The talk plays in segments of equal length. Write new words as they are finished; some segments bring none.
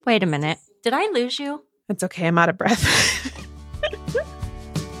Wait a minute. Did I lose you? It's okay. I'm out of breath.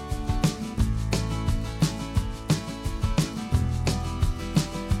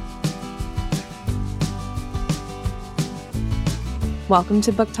 Welcome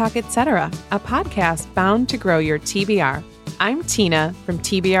to Book Talk Etc., a podcast bound to grow your TBR. I'm Tina from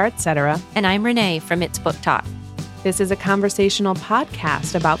TBR Etc. And I'm Renee from It's Book Talk. This is a conversational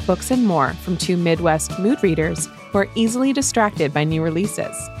podcast about books and more from two Midwest mood readers who are easily distracted by new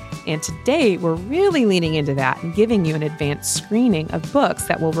releases. And today, we're really leaning into that and giving you an advanced screening of books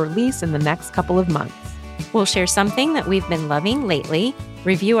that will release in the next couple of months. We'll share something that we've been loving lately,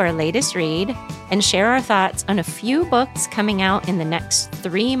 review our latest read, and share our thoughts on a few books coming out in the next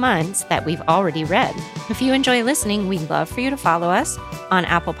 3 months that we've already read. If you enjoy listening, we'd love for you to follow us on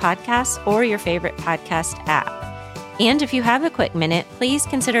Apple Podcasts or your favorite podcast app. And if you have a quick minute, please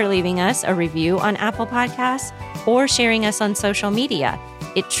consider leaving us a review on Apple Podcasts or sharing us on social media.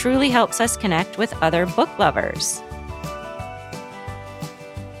 It truly helps us connect with other book lovers.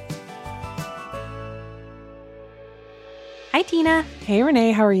 Hi, Tina. Hey,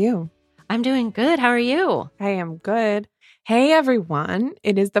 Renee. How are you? I'm doing good. How are you? I am good. Hey, everyone.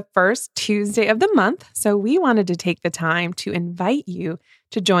 It is the first Tuesday of the month, so we wanted to take the time to invite you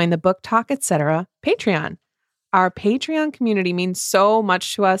to join the Book Talk Etc. Patreon. Our Patreon community means so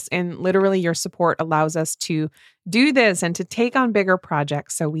much to us, and literally your support allows us to do this and to take on bigger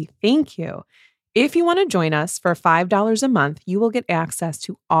projects, so we thank you. If you want to join us for $5 a month, you will get access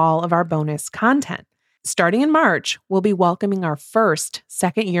to all of our bonus content. Starting in March, we'll be welcoming our first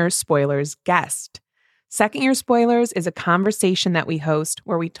Second Year Spoilers guest. Second Year Spoilers is a conversation that we host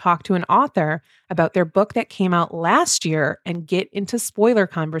where we talk to an author about their book that came out last year and get into spoiler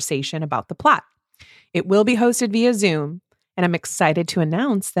conversation about the plot. It will be hosted via Zoom, and I'm excited to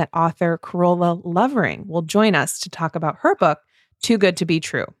announce that author Carola Lovering will join us to talk about her book, Too Good to Be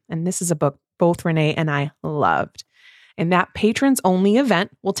True. And this is a book both Renee and I loved. And that patrons-only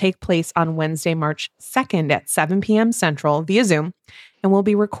event will take place on Wednesday, March 2nd at 7 p.m. Central via Zoom, and will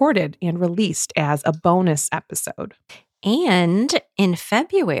be recorded and released as a bonus episode. And in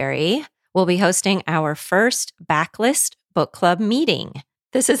February, we'll be hosting our first Backlist Book Club meeting.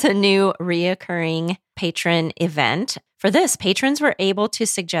 This is a new reoccurring patron event. For this, patrons were able to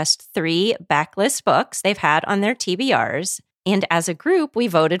suggest 3 backlist books they've had on their TBRs, and as a group, we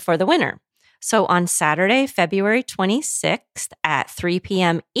voted for the winner. So on Saturday, February 26th at 3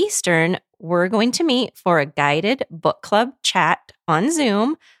 p.m. Eastern, we're going to meet for a guided book club chat on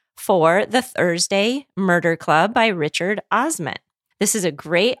Zoom for The Thursday Murder Club by Richard Osman. This is a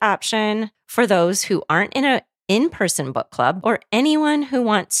great option for those who aren't in an in-person book club or anyone who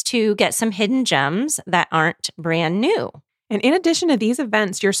wants to get some hidden gems that aren't brand new. And in addition to these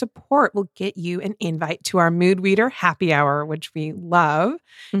events, your support will get you an invite to our Mood Reader Happy Hour, which we love.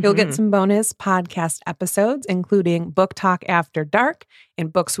 You'll get some bonus podcast episodes, including Book Talk After Dark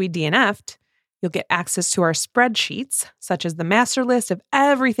and Books We DNF'd. You'll get access to our spreadsheets, such as the master list of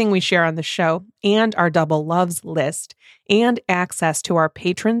everything we share on the show and our Double Loves list, and access to our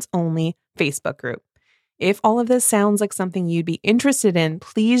patrons-only Facebook group. If all of this sounds like something you'd be interested in,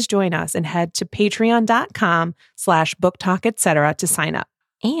 please join us and head to patreon.com/booktalketc. to sign up.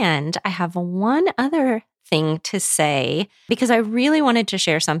 And I have one other thing to say, because I really wanted to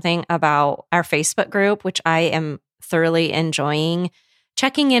share something about our Facebook group, which I am thoroughly enjoying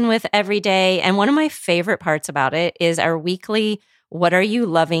checking in with every day. And one of my favorite parts about it is our weekly What Are You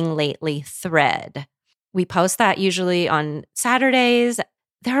Loving Lately thread. We post that usually on Saturdays.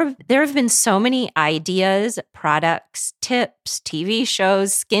 There have been so many ideas, products, tips, TV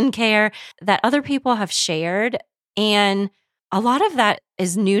shows, skincare that other people have shared. And a lot of that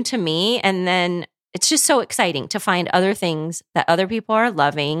is new to me. And then it's just so exciting to find other things that other people are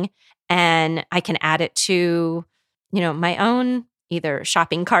loving. And I can add it to, my own either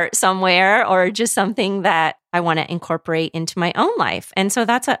shopping cart somewhere or just something that I want to incorporate into my own life. And so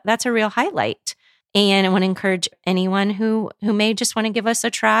that's a real highlight. And I want to encourage anyone who may just want to give us a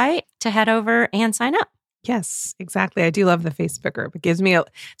try to head over and sign up. Yes, exactly. I do love the Facebook group. It gives me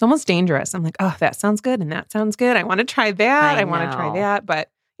it's almost dangerous. I'm like, oh, that sounds good. And that sounds good. I want to try that. I want to try that.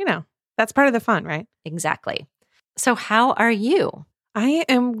 But, that's part of the fun, right? Exactly. So how are you? I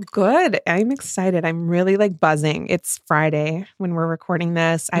am good. I'm excited. I'm really buzzing. It's Friday when we're recording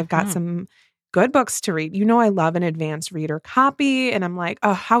this. I've got some good books to read. I love an advanced reader copy. And I'm like,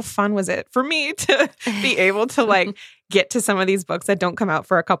 oh, how fun was it for me to be able to get to some of these books that don't come out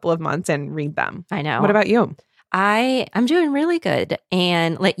for a couple of months and read them. I know. What about you? I'm doing really good.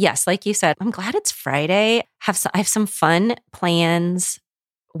 And like you said, I'm glad it's Friday. I have some fun plans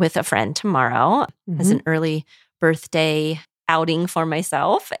with a friend tomorrow as an early birthday outing for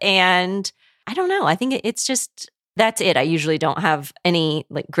myself. And I don't know. I think it's just, that's it. I usually don't have any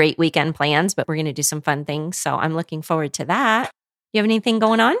like great weekend plans, but we're going to do some fun things. So I'm looking forward to that. You have anything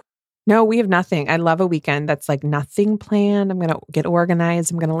going on? No, we have nothing. I love a weekend that's like nothing planned. I'm going to get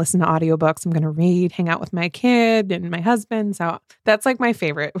organized. I'm going to listen to audiobooks. I'm going to read, hang out with my kid and my husband. So that's like my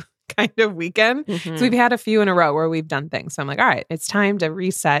favorite kind of weekend. Mm-hmm. So we've had a few in a row where we've done things. So I'm like, all right, it's time to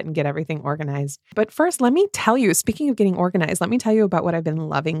reset and get everything organized. But first, let me tell you, speaking of getting organized, let me tell you about what I've been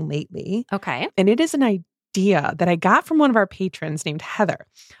loving lately. Okay. And it is an idea that I got from one of our patrons named Heather.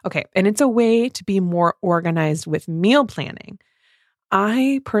 Okay. And it's a way to be more organized with meal planning.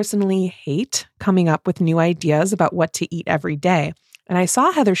 I personally hate coming up with new ideas about what to eat every day. And I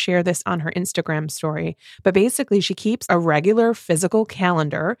saw Heather share this on her Instagram story, but basically she keeps a regular physical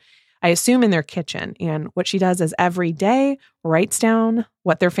calendar, I assume in their kitchen. And what she does is every day writes down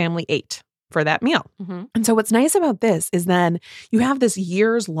what their family ate for that meal. Mm-hmm. And so what's nice about this is then you have this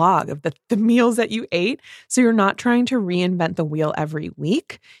year's log of the meals that you ate. So you're not trying to reinvent the wheel every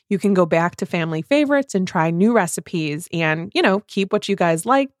week. You can go back to family favorites and try new recipes and, keep what you guys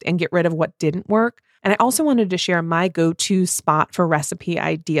liked and get rid of what didn't work. And I also wanted to share my go-to spot for recipe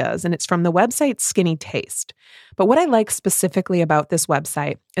ideas, and it's from the website Skinny Taste. But what I like specifically about this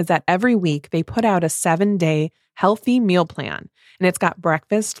website is that every week they put out a 7-day healthy meal plan, and it's got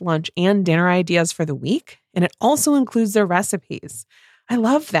breakfast, lunch, and dinner ideas for the week, and it also includes their recipes. I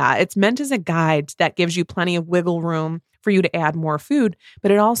love that. It's meant as a guide that gives you plenty of wiggle room for you to add more food,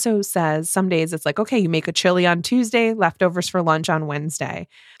 but it also says some days it's like, okay, you make a chili on Tuesday, leftovers for lunch on Wednesday.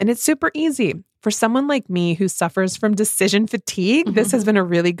 And it's super easy. For someone like me who suffers from decision fatigue, this has been a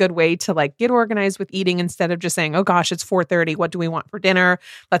really good way to like get organized with eating instead of just saying, oh gosh, it's 4:30. What do we want for dinner?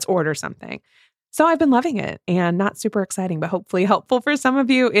 Let's order something. So I've been loving it and not super exciting, but hopefully helpful for some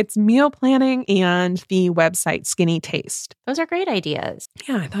of you. It's meal planning and the website Skinny Taste. Those are great ideas.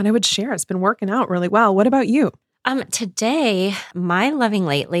 Yeah, I thought I would share. It's been working out really well. What about you? Today, my loving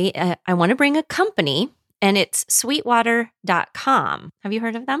lately, I want to bring a company, and it's sweetwater.com. Have you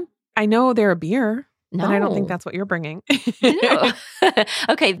heard of them? I know they're a beer, No. but I don't think that's what you're bringing. No.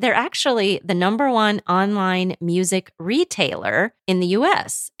 Okay, they're actually the #1 online music retailer in the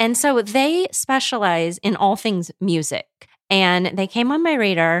US. And so they specialize in all things music. And they came on my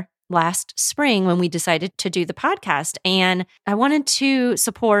radar last spring when we decided to do the podcast. And I wanted to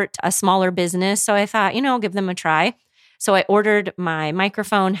support a smaller business. So I thought, I'll give them a try. So I ordered my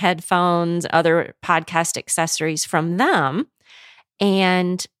microphone, headphones, other podcast accessories from them.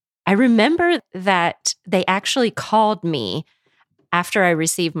 And I remember that they actually called me after I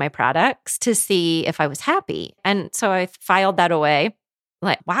received my products to see if I was happy. And so I filed that away.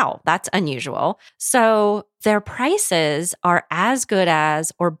 Like, wow, that's unusual. So their prices are as good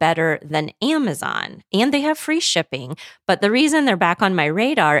as or better than Amazon, and they have free shipping. But the reason they're back on my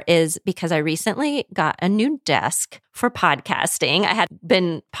radar is because I recently got a new desk for podcasting. I had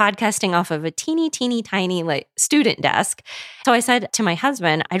been podcasting off of a teeny tiny like student desk. So I said to my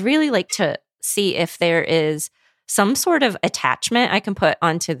husband, I'd really like to see if there is some sort of attachment I can put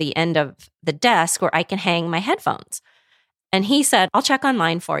onto the end of the desk where I can hang my headphones. And he said, I'll check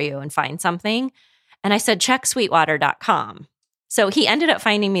online for you and find something. And I said, check sweetwater.com. So he ended up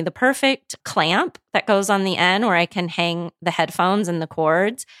finding me the perfect clamp that goes on the end where I can hang the headphones and the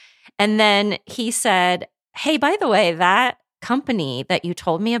cords. And then he said, hey, by the way, that company that you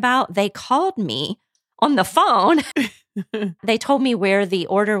told me about, they called me on the phone. They told me where the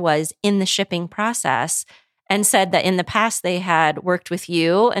order was in the shipping process and said that in the past they had worked with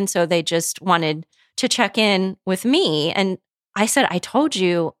you. And so they just wanted to check in with me. And I said, I told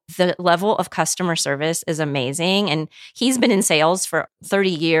you the level of customer service is amazing. And he's been in sales for 30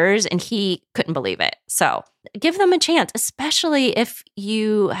 years and he couldn't believe it. So give them a chance, especially if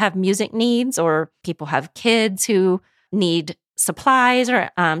you have music needs or people have kids who need supplies or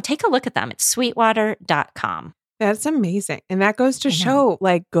take a look at them. It's sweetwater.com. That's amazing. And that goes to show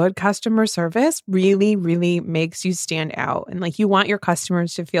like good customer service really, really makes you stand out. And like you want your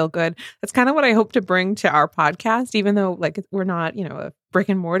customers to feel good. That's kind of what I hope to bring to our podcast, even though like we're not, a brick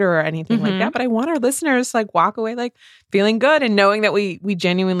and mortar or anything like that. But I want our listeners to like walk away like feeling good and knowing that we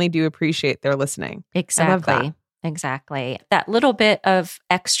genuinely do appreciate their listening. Exactly. I love that. Exactly. That little bit of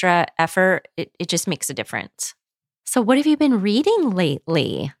extra effort, it just makes a difference. So what have you been reading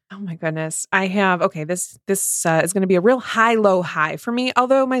lately? Oh my goodness. I have, this is going to be a real high, low high for me.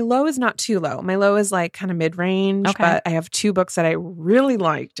 Although my low is not too low. My low is like kind of mid-range, but I have 2 books that I really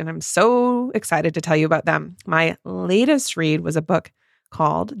liked and I'm so excited to tell you about them. My latest read was a book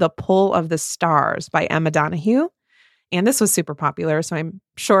called The Pull of the Stars by Emma Donoghue. And this was super popular. So I'm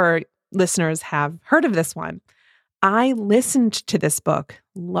sure listeners have heard of this one. I listened to this book,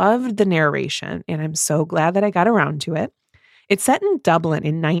 loved the narration, and I'm so glad that I got around to it. It's set in Dublin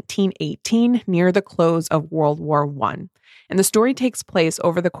in 1918, near the close of World War I. And the story takes place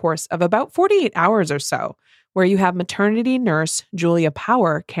over the course of about 48 hours or so, where you have maternity nurse Julia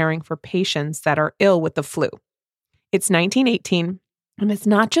Power caring for patients that are ill with the flu. It's 1918, and it's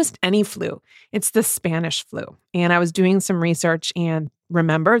not just any flu, it's the Spanish flu. And I was doing some research and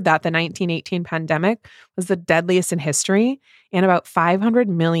remembered that the 1918 pandemic was the deadliest in history, and about 500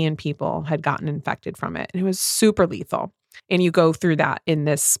 million people had gotten infected from it. And it was super lethal. And you go through that in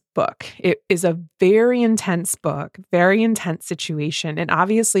this book. It is a very intense book, very intense situation. And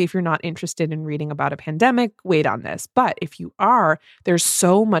obviously, if you're not interested in reading about a pandemic, wait on this. But if you are, there's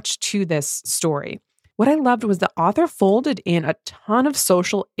so much to this story. What I loved was the author folded in a ton of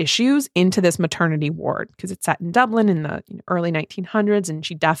social issues into this maternity ward because it's set in Dublin in the early 1900s, and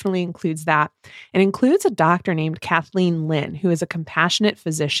she definitely includes that. It includes a doctor named Kathleen Lynn, who is a compassionate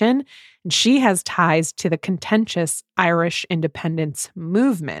physician, and she has ties to the contentious Irish independence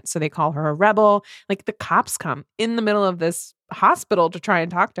movement. So they call her a rebel. Like the cops come in the middle of this hospital to try and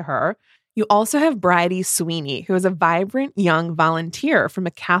talk to her. You also have Bridie Sweeney, who is a vibrant young volunteer from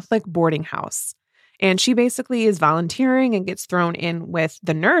a Catholic boarding house. And she basically is volunteering and gets thrown in with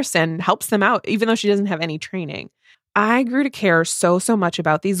the nurse and helps them out, even though she doesn't have any training. I grew to care so much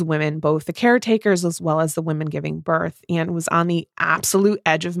about these women, both the caretakers as well as the women giving birth, and was on the absolute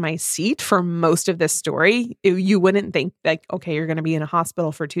edge of my seat for most of this story. You wouldn't think like, okay, you're going to be in a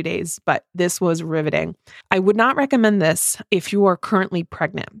hospital for 2 days, but this was riveting. I would not recommend this if you are currently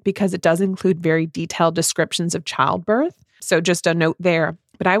pregnant because it does include very detailed descriptions of childbirth. So just a note there.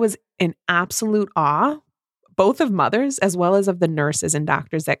 But I was in absolute awe, both of mothers as well as of the nurses and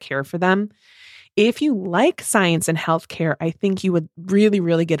doctors that care for them. If you like science and healthcare, I think you would really,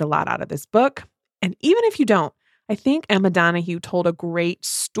 really get a lot out of this book. And even if you don't, I think Emma Donoghue told a great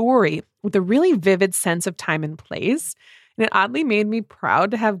story with a really vivid sense of time and place. And it oddly made me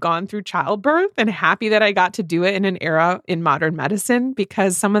proud to have gone through childbirth and happy that I got to do it in an era in modern medicine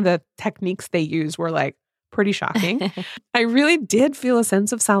because some of the techniques they use were like pretty shocking. I really did feel a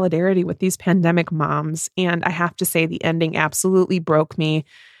sense of solidarity with these pandemic moms. And I have to say the ending absolutely broke me.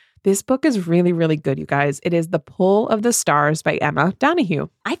 This book is really, really good, you guys. It is The Pull of the Stars by Emma Donoghue.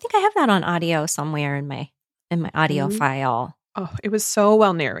 I think I have that on audio somewhere in my audio file. Oh, it was so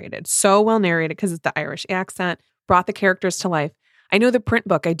well narrated because it's the Irish accent, brought the characters to life. I know the print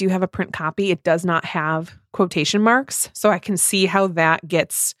book, I do have a print copy. It does not have quotation marks, so I can see how that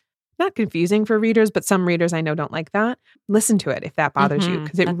gets not confusing for readers, but some readers I know don't like that. Listen to it if that bothers you,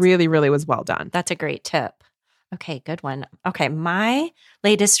 because it really, really was well done. That's a great tip. Okay, good one. Okay, my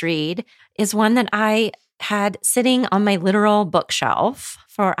latest read is one that I had sitting on my literal bookshelf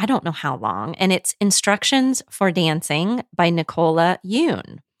for I don't know how long, and it's Instructions for Dancing by Nicola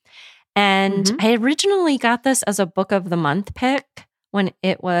Yoon. And I originally got this as a book of the month pick when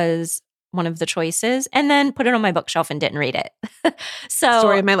it was one of the choices, and then put it on my bookshelf and didn't read it. So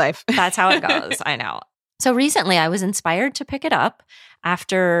story of my life. That's how it goes. I know. So recently I was inspired to pick it up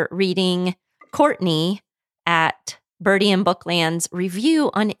after reading Courtney at Birdie and Bookland's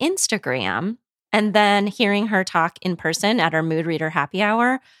review on Instagram, and then hearing her talk in person at our Mood Reader happy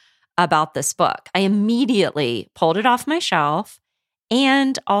hour about this book. I immediately pulled it off my shelf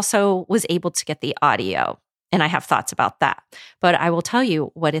and also was able to get the audio. And I have thoughts about that. But I will tell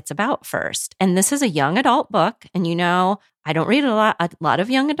you what it's about first. And this is a young adult book. And you know, I don't read a lot of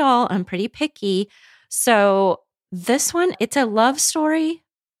young adult. I'm pretty picky. So this one, it's a love story,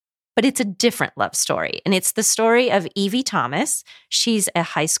 but it's a different love story. And it's the story of Evie Thomas. She's a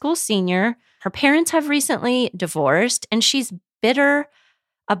high school senior. Her parents have recently divorced, and she's bitter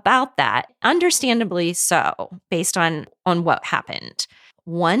about that, understandably so, based on what happened.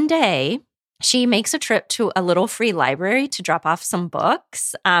 One day, she makes a trip to a little free library to drop off some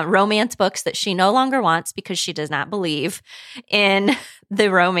books, romance books that she no longer wants because she does not believe in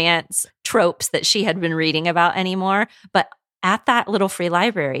the romance tropes that she had been reading about anymore. But at that little free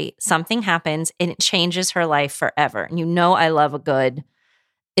library, something happens and it changes her life forever. And you know I love a good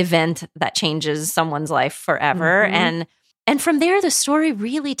event that changes someone's life forever. And from there, the story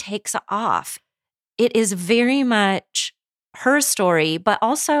really takes off. It is very much her story, but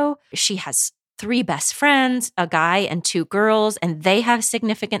also she has 3 best friends, a guy and 2 girls, and they have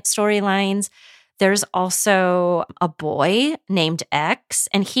significant storylines. There's also a boy named X,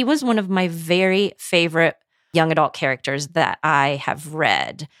 and he was one of my very favorite young adult characters that I have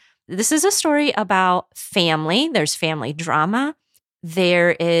read. This is a story about family. There's family drama.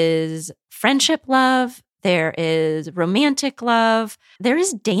 There is friendship love. There is romantic love. There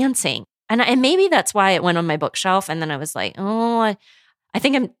is dancing. And maybe that's why it went on my bookshelf. And then I was like, oh, I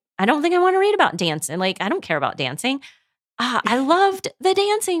don't think I want to read about dancing. Like, I don't care about dancing. I loved the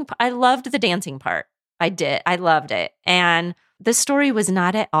dancing. I loved the dancing part. I did. I loved it. And the story was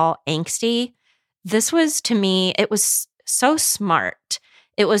not at all angsty. This was, to me, it was so smart.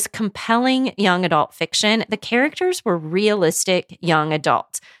 It was compelling young adult fiction. The characters were realistic young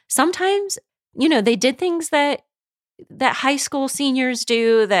adults. Sometimes, they did things that high school seniors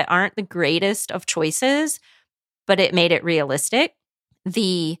do that aren't the greatest of choices, but it made it realistic.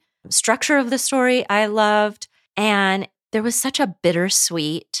 The structure of the story I loved, and there was such a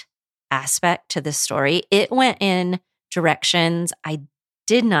bittersweet aspect to the story. It went in directions I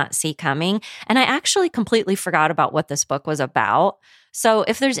did not see coming, and I actually completely forgot about what this book was about. So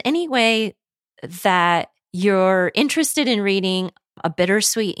if there's any way that you're interested in reading a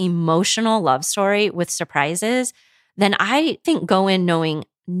bittersweet, emotional love story with surprises, then I think go in knowing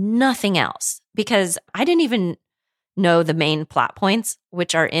nothing else, because I didn't even know the main plot points,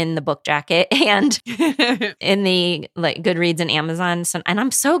 which are in the book jacket and in the Goodreads and Amazon. And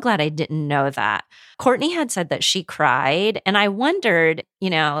I'm so glad I didn't know that. Courtney had said that she cried, and I wondered,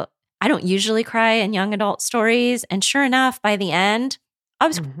 I don't usually cry in young adult stories. And sure enough, by the end, I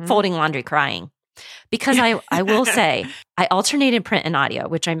was folding laundry crying, because I will say I alternated print and audio,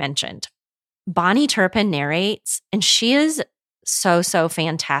 which I mentioned. Bonnie Turpin narrates, and she is so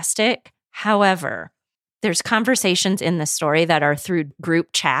fantastic. However, there's conversations in the story that are through group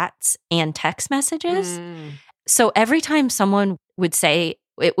chats and text messages. So every time someone would say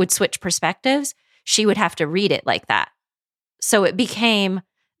it would switch perspectives, she would have to read it like that. So it became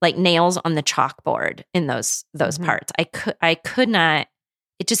like nails on the chalkboard in those parts. I could not,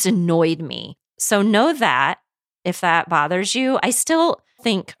 it just annoyed me. So know that if that bothers you, I still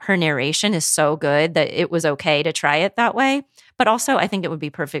think her narration is so good that it was okay to try it that way. But also I think it would be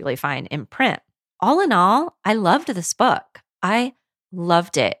perfectly fine in print. All in all, I loved this book. I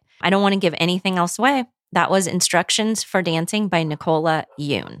loved it. I don't want to give anything else away. That was Instructions for Dancing by Nicola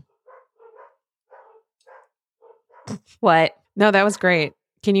Yoon. What? No, that was great.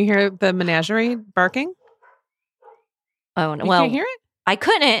 Can you hear the menagerie barking? Oh, no. You can't hear it? I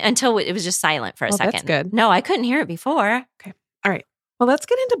couldn't until it was just silent for a second. That's good. No, I couldn't hear it before. Okay. All right. Well, let's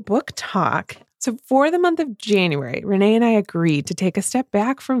get into book talk. So for the month of January, Renee and I agreed to take a step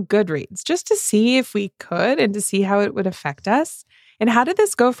back from Goodreads just to see if we could and to see how it would affect us. And how did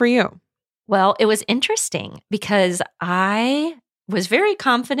this go for you? Well, it was interesting because I was very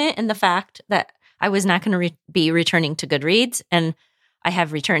confident in the fact that I was not going to be returning to Goodreads, and I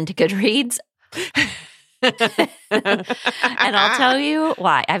have returned to Goodreads. And I'll tell you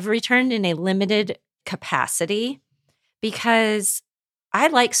why. I've returned in a limited capacity because I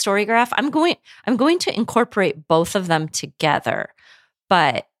like Storygraph. I'm going to incorporate both of them together.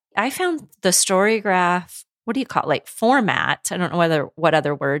 But I found the Storygraph, what do you call it? Like format, I don't know what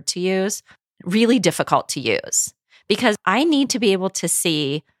other word to use, really difficult to use because I need to be able to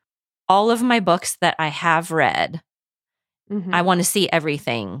see all of my books that I have read. I want to see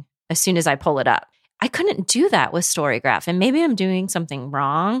everything as soon as I pull it up. I couldn't do that with Storygraph, and maybe I'm doing something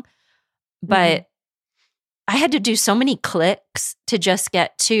wrong, but I had to do so many clicks to just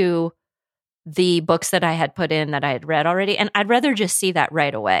get to the books that I had put in that I had read already. And I'd rather just see that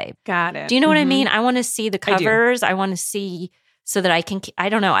right away. Got it. Do you know what I mean? I want to see the covers. I want to see so that I can, I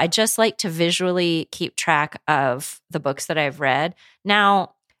don't know. I just like to visually keep track of the books that I've read.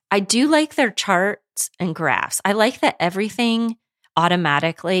 Now, I do like their charts and graphs. I like that everything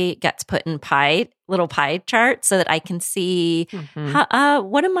automatically gets put in little pie charts so that I can see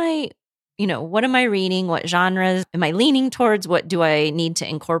what am I reading? What genres am I leaning towards? What do I need to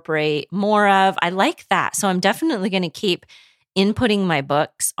incorporate more of? I like that. So I'm definitely going to keep inputting my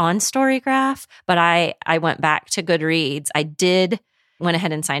books on Storygraph, but I went back to Goodreads. I went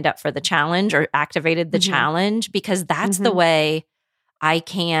ahead and signed up for the challenge or activated the challenge because that's the way I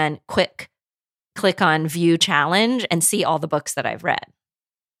can click on view challenge and see all the books that I've read.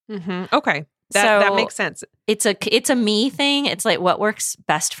 Okay. That makes sense. It's a me thing. It's like what works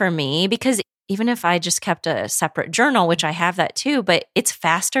best for me, because even if I just kept a separate journal, which I have that too, but it's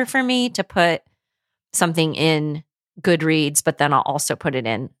faster for me to put something in Goodreads, but then I'll also put it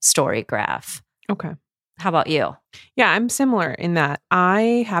in Storygraph. Okay. How about you? Yeah, I'm similar in that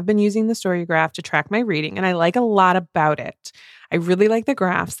I have been using the Storygraph to track my reading, and I like a lot about it. I really like the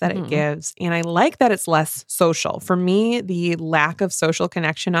graphs that it gives, and I like that it's less social. For me, the lack of social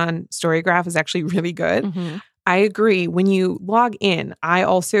connection on Storygraph is actually really good. I agree. When you log in, I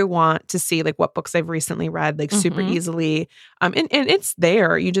also want to see like what books I've recently read, like super easily. And it's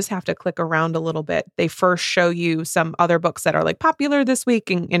there. You just have to click around a little bit. They first show you some other books that are like popular this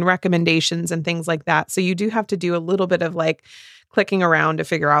week and recommendations and things like that. So you do have to do a little bit of like clicking around to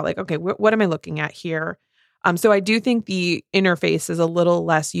figure out like, okay, what am I looking at here? So I do think the interface is a little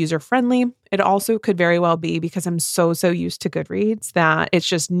less user-friendly. It also could very well be because I'm so used to Goodreads that it's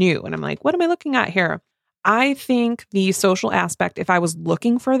just new. And I'm like, what am I looking at here? I think the social aspect, if I was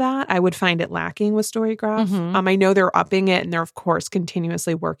looking for that, I would find it lacking with Storygraph. I know they're upping it and they're, of course,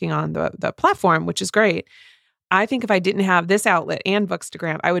 continuously working on the platform, which is great. I think if I didn't have this outlet and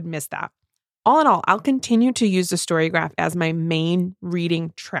Bookstagram, I would miss that. All in all, I'll continue to use the Storygraph as my main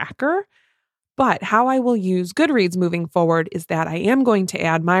reading tracker. But how I will use Goodreads moving forward is that I am going to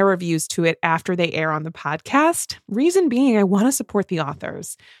add my reviews to it after they air on the podcast. Reason being, I want to support the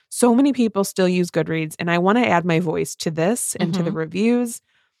authors. So many people still use Goodreads, and I want to add my voice to this and to the reviews.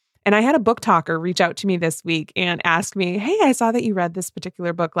 And I had a book talker reach out to me this week and ask me, hey, I saw that you read this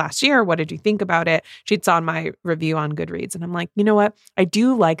particular book last year. What did you think about it? She'd saw my review on Goodreads. And I'm like, you know what? I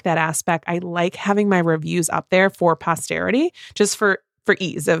do like that aspect. I like having my reviews up there for posterity, just for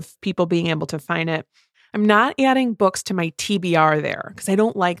ease of people being able to find it. I'm not adding books to my TBR there because I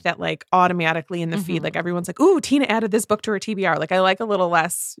don't like that like automatically in the feed. Like everyone's like, ooh, Tina added this book to her TBR. Like I like a little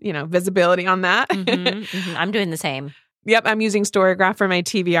less, visibility on that. I'm doing the same. Yep. I'm using Storygraph for my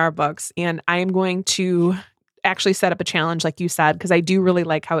TBR books, and I am going to actually set up a challenge like you said, because I do really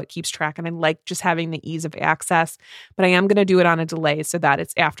like how it keeps track and I like just having the ease of access, but I am going to do it on a delay so that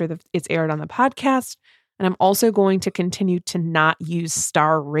it's after it's aired on the podcast. And I'm also going to continue to not use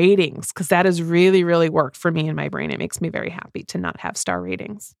star ratings because that has really, really worked for me in my brain. It makes me very happy to not have star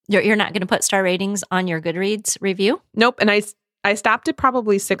ratings. You're not going to put star ratings on your Goodreads review? Nope. And I stopped it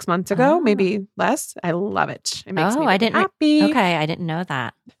probably 6 months ago, maybe less. I love it. It makes me happy. Okay, I didn't know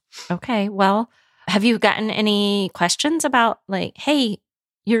that. Okay, well, have you gotten any questions about like, hey,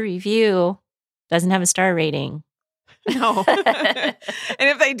 your review doesn't have a star rating? No. And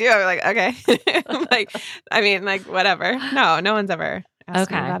if they do, I'm like, okay. Whatever. No one's ever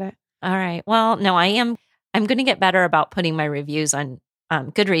asked me about it. All right. Well, no, I'm going to get better about putting my reviews on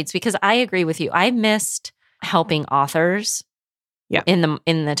Goodreads because I agree with you. I missed helping authors in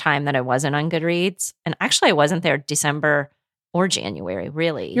the time that I wasn't on Goodreads. And actually I wasn't there December or January,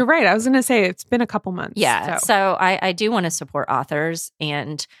 really. You're right. I was going to say it's been a couple months. Yeah. So I do want to support authors.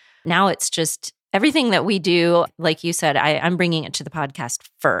 And now it's just everything that we do, like you said, I'm bringing it to the podcast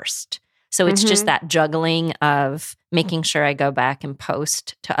first. So it's just that juggling of making sure I go back and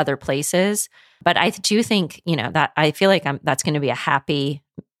post to other places. But I do think, that I feel like that's going to be a happy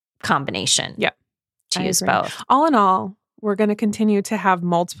combination. Yep. To use both. All in all, we're going to continue to have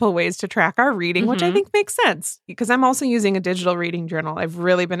multiple ways to track our reading, which I think makes sense because I'm also using a digital reading journal. I've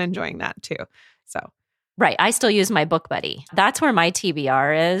really been enjoying that too. So. Right. I still use my Book Buddy. That's where my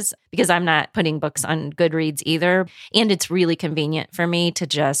TBR is because I'm not putting books on Goodreads either. And it's really convenient for me to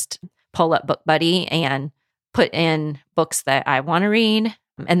just pull up Book Buddy and put in books that I want to read.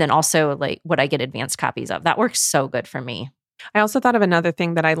 And then also like what I get advanced copies of. That works so good for me. I also thought of another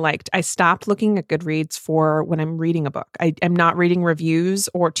thing that I liked. I stopped looking at Goodreads for when I'm reading a book. I'm not reading reviews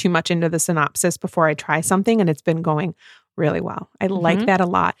or too much into the synopsis before I try something, and it's been going really well. I like that a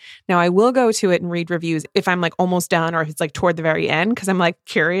lot. Now, I will go to it and read reviews if I'm like almost done or if it's like toward the very end because I'm like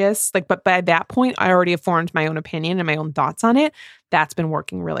curious. But by that point, I already have formed my own opinion and my own thoughts on it. That's been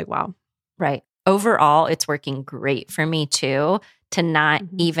working really well. Right. Overall, it's working great for me too to not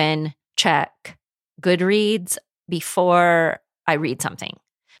even check Goodreads before I read something.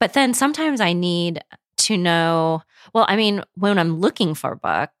 But then sometimes I need to know, when I'm looking for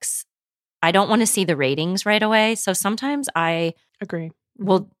books, I don't want to see the ratings right away. So sometimes I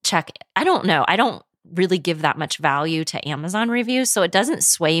will check. I don't know. I don't really give that much value to Amazon reviews. So it doesn't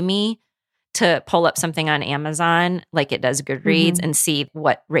sway me to pull up something on Amazon like it does Goodreads and see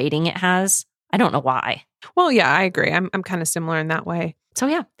what rating it has. I don't know why. Well, yeah, I agree. I'm kind of similar in that way. So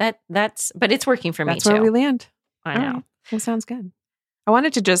yeah, but it's working for me too. That's where we land. I know. Right. Well, sounds good. I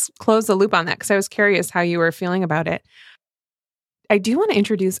wanted to just close the loop on that because I was curious how you were feeling about it. I do want to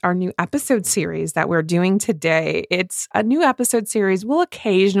introduce our new episode series that we're doing today. It's a new episode series we'll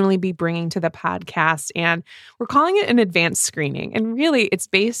occasionally be bringing to the podcast, and we're calling it an advanced screening. And really, it's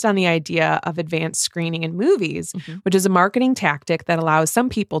based on the idea of advanced screening in movies, which is a marketing tactic that allows some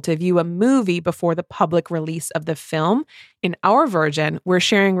people to view a movie before the public release of the film. In our version, we're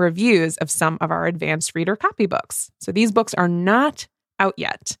sharing reviews of some of our advanced reader copybooks. So these books are not out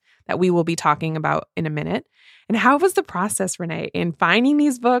yet. that we will be talking about in a minute. And how was the process, Renee, in finding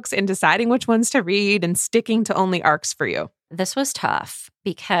these books and deciding which ones to read and sticking to only ARCs for you? This was tough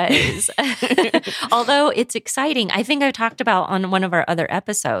because although it's exciting, I think I talked about on one of our other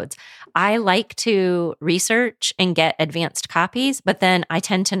episodes, I like to research and get advanced copies, but then I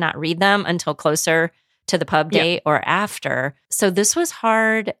tend to not read them until closer to the pub date or after. So this was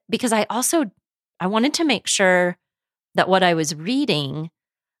hard because I wanted to make sure that what I was reading,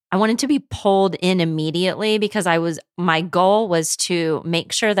 I wanted to be pulled in immediately because my goal was to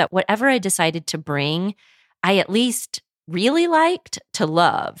make sure that whatever I decided to bring, I at least really liked to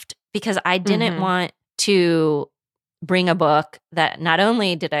loved, because I didn't want to bring a book that not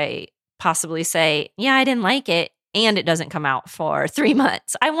only did I possibly say, yeah, I didn't like it, and it doesn't come out for 3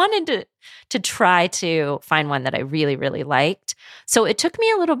 months. I wanted to try to find one that I really, really liked. So it took me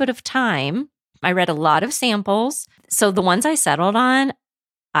a little bit of time. I read a lot of samples. So the ones I settled on,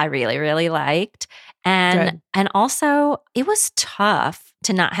 I really, really liked. And also it was tough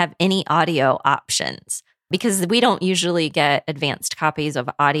to not have any audio options because we don't usually get advanced copies of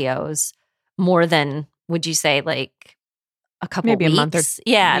audios more than, would you say, like a couple maybe weeks? A month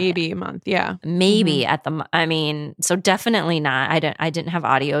or maybe a month. Yeah. Maybe so definitely not. I didn't have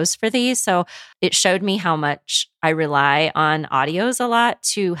audios for these. So it showed me how much I rely on audios a lot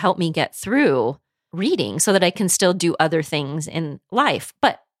to help me get through reading so that I can still do other things in life.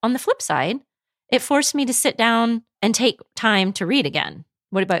 But on the flip side, it forced me to sit down and take time to read again.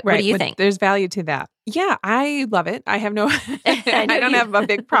 What do you think? There's value to that. Yeah, I love it. I have I don't have a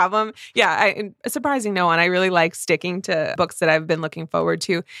big problem. Yeah, surprising no one. I really like sticking to books that I've been looking forward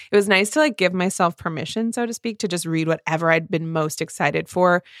to. It was nice to like give myself permission, so to speak, to just read whatever I'd been most excited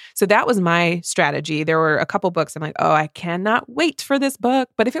for. So that was my strategy. There were a couple books I'm like, oh, I cannot wait for this book.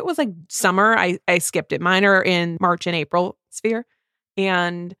 But if it was like summer, I skipped it. Mine are in March and April sphere.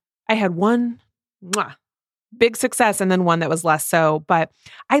 And I had one big success and then one that was less so. But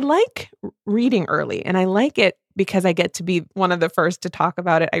I like reading early, and I like it because I get to be one of the first to talk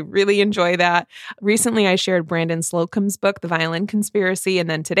about it. I really enjoy that. Recently, I shared Brandon Slocum's book, The Violin Conspiracy. And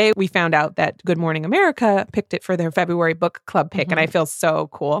then today we found out that Good Morning America picked it for their February book club pick. And I feel so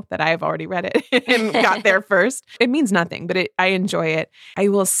cool that I've already read it and got there first. It means nothing, but I enjoy it. I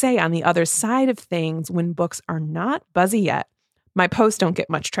will say on the other side of things, when books are not buzzy yet, my posts don't get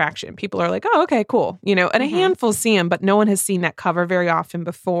much traction. People are like, oh, okay, cool. And a handful see them, but no one has seen that cover very often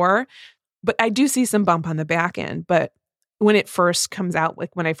before. But I do see some bump on the back end. But when it first comes out,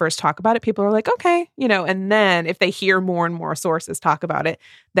 like when I first talk about it, people are like, okay, and then if they hear more and more sources talk about it,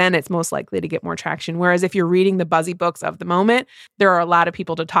 then it's most likely to get more traction. Whereas if you're reading the buzzy books of the moment, there are a lot of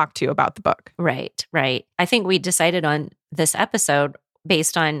people to talk to about the book. Right. I think we decided on this episode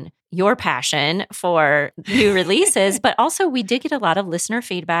based on your passion for new releases, but also we did get a lot of listener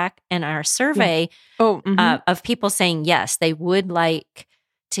feedback in our survey of people saying, yes, they would like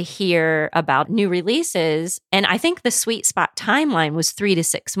to hear about new releases. And I think the sweet spot timeline was 3 to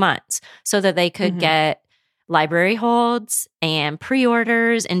 6 months so that they could get library holds and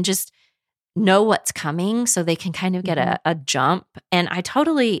pre-orders and just know what's coming so they can kind of get a jump. And I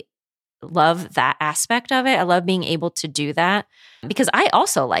totally love that aspect of it. I love being able to do that because I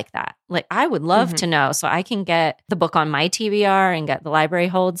also like that. Like I would love to know so I can get the book on my TBR and get the library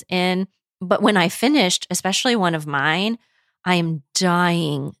holds in. But when I finished, especially one of mine, I am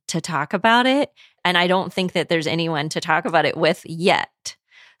dying to talk about it. And I don't think that there's anyone to talk about it with yet.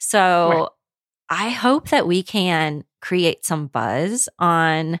 So I hope that we can create some buzz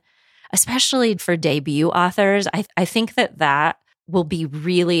on, especially for debut authors. I think that will be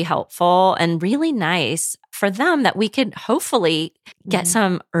really helpful and really nice for them that we could hopefully get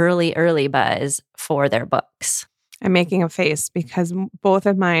some early buzz for their books. I'm making a face because both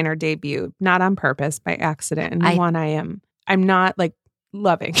of mine are debuted, not on purpose, by accident. And one I'm not like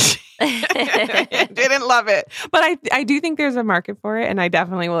loving. I didn't love it. But I do think there's a market for it. And I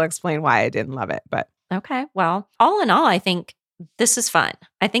definitely will explain why I didn't love it. But okay. Well, all in all, I think this is fun.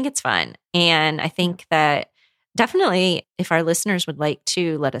 I think it's fun. And I think that definitely, if our listeners would like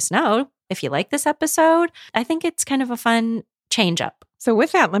to let us know if you like this episode, I think it's kind of a fun change up. So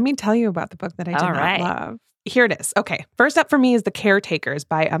with that, let me tell you about the book that I did not love. Here it is. Okay. First up for me is The Caretakers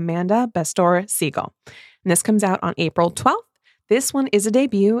by Amanda Bestor Siegel. And this comes out on April 12th. This one is a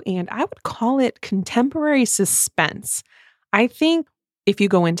debut, and I would call it contemporary suspense. I think if you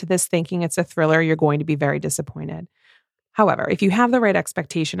go into this thinking it's a thriller, you're going to be very disappointed. However, if you have the right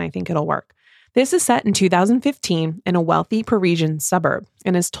expectation, I think it'll work. This is set in 2015 in a wealthy Parisian suburb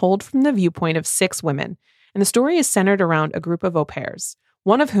and is told from the viewpoint of 6 women. And the story is centered around a group of au pairs,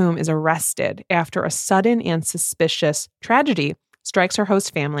 one of whom is arrested after a sudden and suspicious tragedy strikes her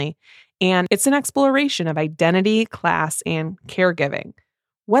host family, and it's an exploration of identity, class, and caregiving.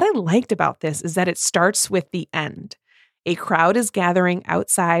 What I liked about this is that it starts with the end. A crowd is gathering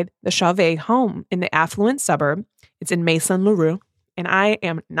outside the Chauvet home in the affluent suburb. It's in Maison-Leroux, and I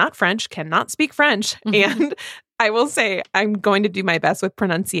am not French, cannot speak French, and I will say I'm going to do my best with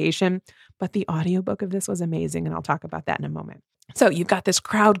pronunciation, but the audiobook of this was amazing, and I'll talk about that in a moment. So you've got this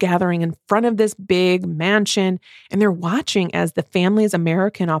crowd gathering in front of this big mansion, and they're watching as the family's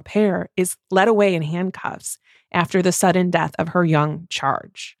American au pair is led away in handcuffs after the sudden death of her young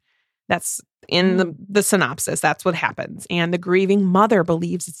charge. That's in the synopsis. That's what happens. And the grieving mother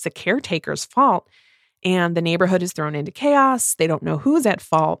believes it's the caretaker's fault, and the neighborhood is thrown into chaos. They don't know who's at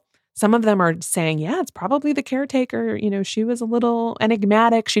fault. Some of them are saying, yeah, it's probably the caretaker. She was a little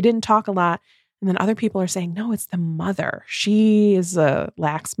enigmatic. She didn't talk a lot. And then other people are saying, no, it's the mother. She is a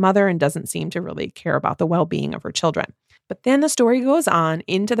lax mother and doesn't seem to really care about the well-being of her children. But then the story goes on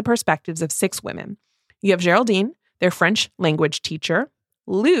into the perspectives of 6 women. You have Geraldine, their French language teacher,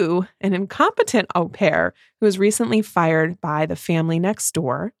 Lou, an incompetent au pair who was recently fired by the family next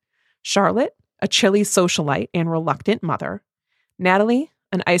door, Charlotte, a chilly socialite and reluctant mother, Natalie,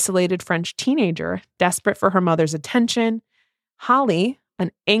 an isolated French teenager desperate for her mother's attention, Holly,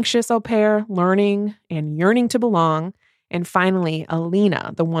 an anxious au pair, learning and yearning to belong, and finally,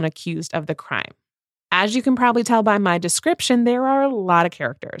 Alina, the one accused of the crime. As you can probably tell by my description, there are a lot of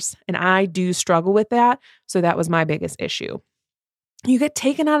characters, and I do struggle with that, so that was my biggest issue. You get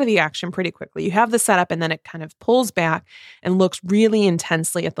taken out of the action pretty quickly. You have the setup, and then it kind of pulls back and looks really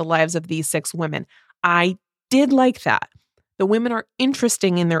intensely at the lives of these 6 women. I did like that. The women are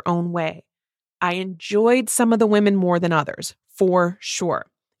interesting in their own way. I enjoyed some of the women more than others, for sure.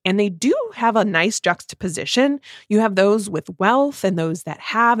 And they do have a nice juxtaposition. You have those with wealth and those that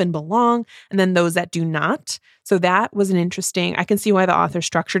have and belong, and then those that do not. So that was an interesting, I can see why the author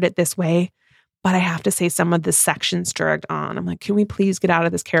structured it this way. But I have to say some of the sections dragged on. I'm like, can we please get out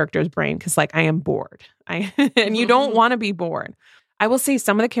of this character's brain? Because I am bored. And you don't want to be bored. I will say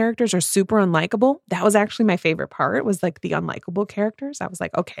some of the characters are super unlikable. That was actually my favorite part, was the unlikable characters. I was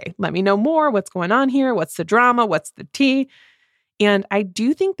like, okay, let me know more. What's going on here? What's the drama? What's the tea? And I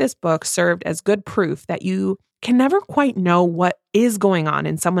do think this book served as good proof that you can never quite know what is going on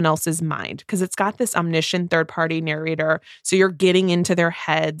in someone else's mind, because it's got this omniscient third-party narrator. So you're getting into their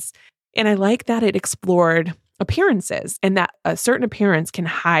heads. And I like that it explored appearances and that a certain appearance can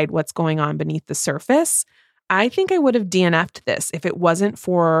hide what's going on beneath the surface. I think I would have DNF'd this if it wasn't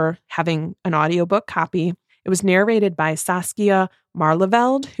for having an audiobook copy. It was narrated by Saskia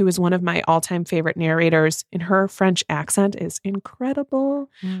Marleveld, who is one of my all-time favorite narrators, and her French accent is incredible.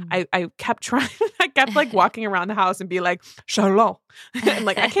 I kept trying, I kept walking around the house and be like, Charlotte. And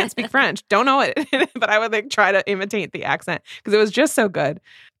I can't speak French, don't know it, but I would try to imitate the accent because it was just so good.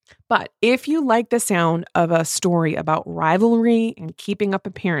 But if you like the sound of a story about rivalry and keeping up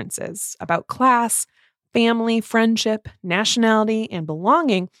appearances, about class, family, friendship, nationality, and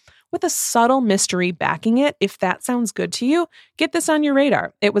belonging, with a subtle mystery backing it, if that sounds good to you, get this on your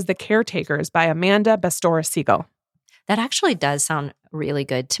radar. It was The Caretakers by Amanda Bastora-Siegel. That actually does sound really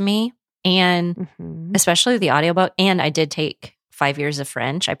good to me. And especially the audiobook. And I did take 5 years of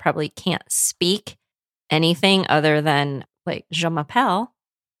French. I probably can't speak anything other than je m'appelle,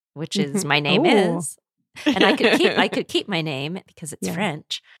 which is my name is. And I could keep my name because it's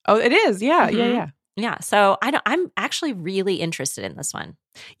French. Oh, it is. Yeah. Yeah. Yeah. So I'm actually really interested in this one.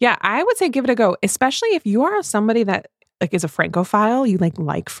 Yeah, I would say give it a go, especially if you are somebody that is a Francophile, you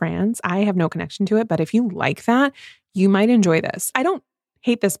like France. I have no connection to it, but if you like that, you might enjoy this. I don't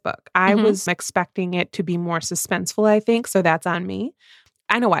hate this book. I was expecting it to be more suspenseful, I think, so that's on me.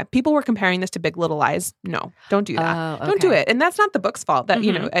 I know why. People were comparing this to Big Little Lies. No, don't do that. Oh, okay. Don't do it. And that's not the book's fault. That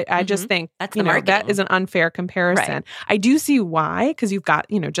I just think that's that is an unfair comparison. Right. I do see why, because you've got,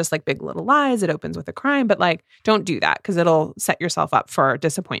 just like Big Little Lies, it opens with a crime, but don't do that because it'll set yourself up for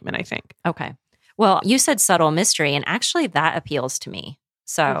disappointment, I think. Okay. Well, you said subtle mystery, and actually that appeals to me.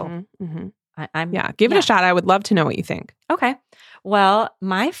 So give it a shot. I would love to know what you think. Okay. Well,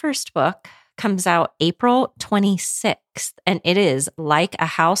 my first book comes out April 26th, and it is Like a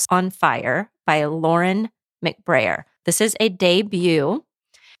House on Fire by Lauren McBrayer. This is a debut.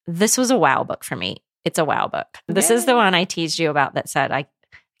 This was a wow book for me. It's a wow book. This is the one I teased you about that said, I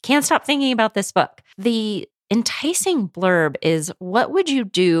can't stop thinking about this book. The enticing blurb is, what would you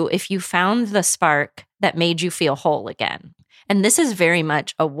do if you found the spark that made you feel whole again? And this is very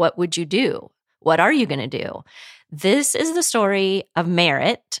much a what would you do? What are you going to do? This is the story of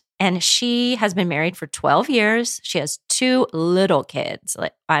Merritt, And she has been married for 12 years. She has 2 little kids.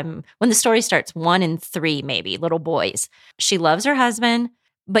 When the story starts, 1 and 3, maybe, little boys. She loves her husband,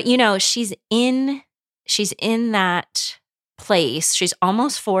 but she's in that place. She's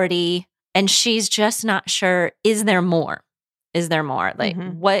almost 40, and she's just not sure, is there more? Is there more?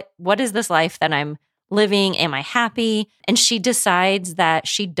 What is this life that I'm living? Am I happy? And she decides that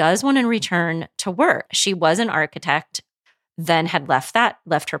she does want to return to work. She was an architect, then had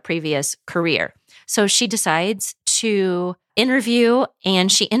left her previous career. So she decides to interview,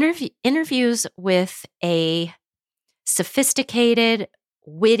 and she interviews with a sophisticated,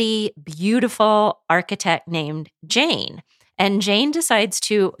 witty, beautiful architect named Jane. And Jane decides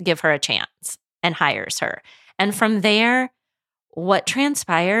to give her a chance and hires her. And from there, what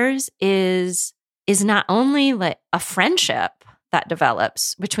transpires is not only like a friendship that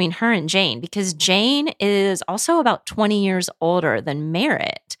develops between her and Jane, because Jane is also about 20 years older than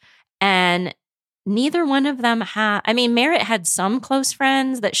Merritt. And neither one of them Merritt had some close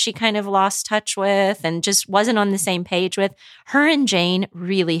friends that she kind of lost touch with and just wasn't on the same page with. Her and Jane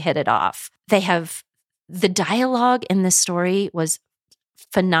really hit it off. The dialogue in this story was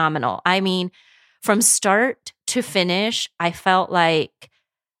phenomenal. I mean, from start to finish, I felt like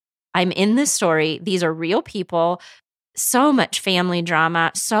I'm in this story. These are real people. So much family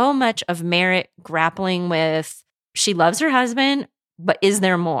drama, so much of Merritt grappling with, she loves her husband, but is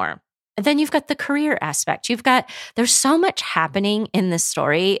there more? And then you've got the career aspect. There's so much happening in this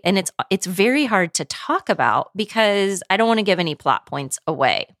story, and it's very hard to talk about because I don't want to give any plot points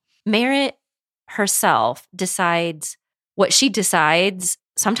away. Merritt herself decides what she decides.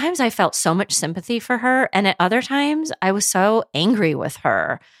 Sometimes I felt so much sympathy for her, and at other times I was so angry with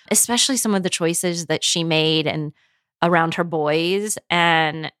her, especially some of the choices that she made and around her boys.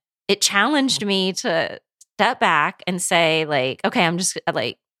 And it challenged me to step back and say, okay, I'm just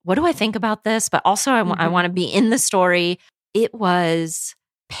what do I think about this? But also I want to be in the story. It was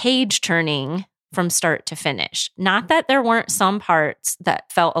page turning from start to finish. Not that there weren't some parts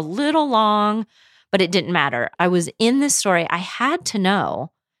that felt a little long, but it didn't matter. I was in this story. I had to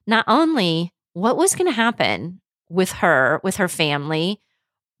know not only what was going to happen with her family,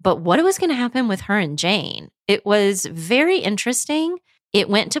 but what was going to happen with her and Jane. It was very interesting. It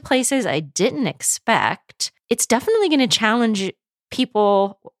went to places I didn't expect. It's definitely going to challenge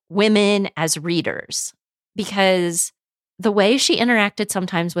people, women as readers, because the way she interacted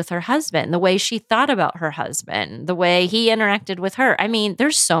sometimes with her husband, the way she thought about her husband, the way he interacted with her. I mean,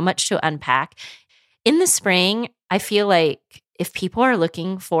 there's so much to unpack. In the spring, I feel like if people are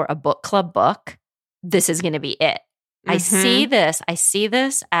looking for a book club book, this is going to be it. I see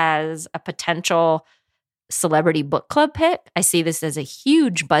this as a potential celebrity book club pick. I see this as a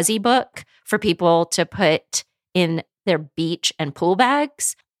huge buzzy book for people to put in their beach and pool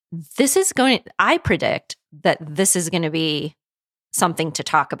bags. I predict that this is going to be something to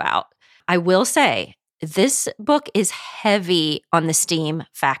talk about. I will say this book is heavy on the steam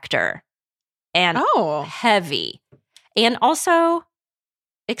factor, and heavy, and also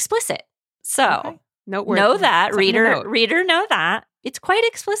explicit. So know that, reader, know that. It's quite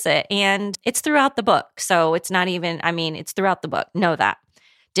explicit, and it's throughout the book. So it's not even, it's throughout the book. Know that.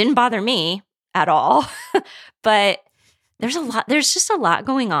 Didn't bother me at all, but there's just a lot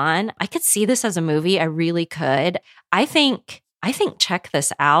going on. I could see this as a movie. I really could. I think check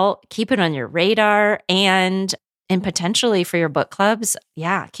this out. Keep it on your radar, and potentially for your book clubs.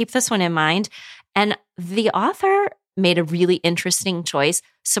 Yeah, keep this one in mind. And the author made a really interesting choice.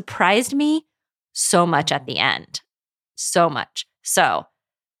 Surprised me so much at the end. So much. So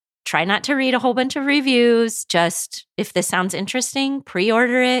try not to read a whole bunch of reviews. Just if this sounds interesting,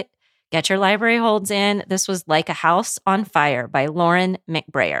 pre-order it. Get your library holds in. This was Like a House on Fire by Lauren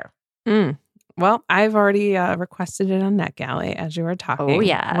McBrayer. Well, I've already requested it on NetGalley as you were talking. Oh,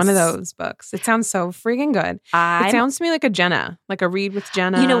 yes. One of those books. It sounds so freaking good. It sounds to me like a Jenna, like a read with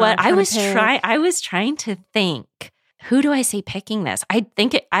Jenna. You know what? I was trying to think, who do I see picking this? I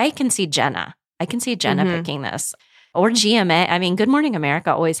can see Jenna. I can see Jenna picking this. Or GMA. Good Morning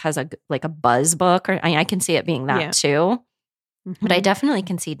America always has a buzz book. Or I can see it being that too. But I definitely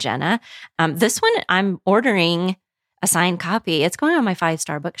can see Jenna. This one, I'm ordering a signed copy. It's going on my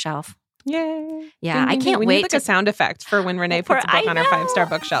 5-star bookshelf. Yay. Yeah, I can't wait. We need a sound effect for when Renee puts a book on her 5-star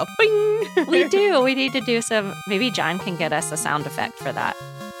bookshelf. Bing! We do. We need to do some. Maybe John can get us a sound effect for that.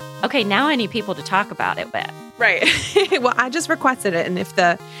 Okay, now I need people to talk about it with. Right. Well, I just requested it, and if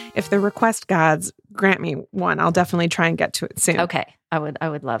the request gods grant me one, I'll definitely try and get to it soon. Okay, I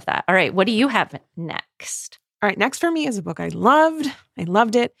would love that. All right, what do you have next? All right, next for me is a book I loved. I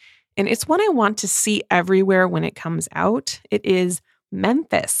loved it, and it's one I want to see everywhere when it comes out. It is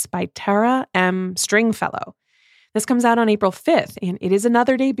Memphis by Tara M. Stringfellow. This comes out on April 5th, and it is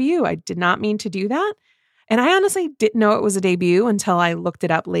another debut. I did not mean to do that. And I honestly didn't know it was a debut until I looked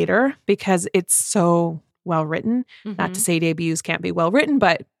it up later because it's so well written. Not to say debuts can't be well written,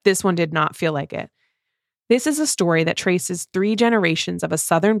 but this one did not feel like it. This is a story that traces 3 generations of a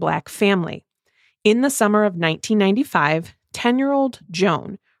Southern Black family. In the summer of 1995, 10-year-old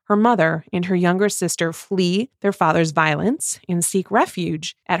Joan, her mother, and her younger sister flee their father's violence and seek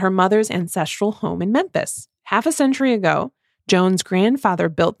refuge at her mother's ancestral home in Memphis. Half a century ago, Joan's grandfather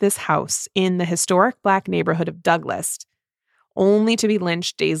built this house in the historic Black neighborhood of Douglas, only to be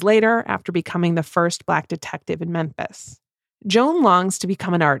lynched days later after becoming the first Black detective in Memphis. Joan longs to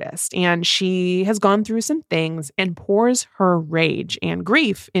become an artist, and she has gone through some things and pours her rage and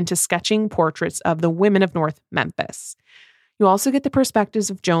grief into sketching portraits of the women of North Memphis. You also get the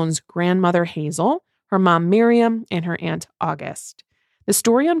perspectives of Joan's grandmother, Hazel, her mom, Miriam, and her aunt, August. The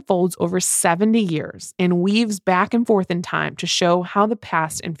story unfolds over 70 years and weaves back and forth in time to show how the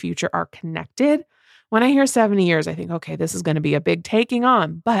past and future are connected. When I hear 70 years, I think, okay, this is going to be a big taking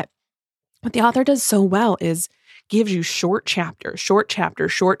on. But what the author does so well is gives you short chapter.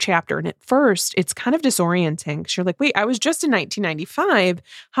 And at first, it's kind of disorienting because you're like, wait, I was just in 1995.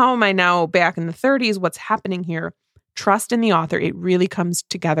 How am I now back in the 30s? What's happening here? Trust in the author. It really comes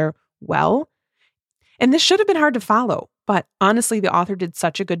together well. And this should have been hard to follow. But honestly, the author did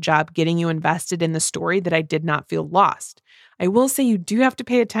such a good job getting you invested in the story that I did not feel lost. I will say you do have to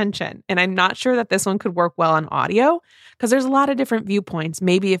pay attention. And I'm not sure that this one could work well on audio because there's a lot of different viewpoints.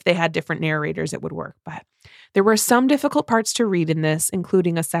 Maybe if they had different narrators, it would work. But there were some difficult parts to read in this,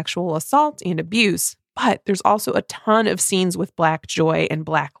 including a sexual assault and abuse. But there's also a ton of scenes with Black joy and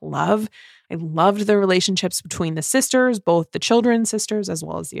Black love. I loved the relationships between the sisters, both the children's sisters as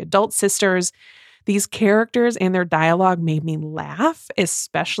well as the adult sisters. These characters and their dialogue made me laugh,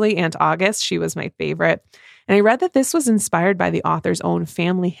 especially Aunt August. She was my favorite. And I read that this was inspired by the author's own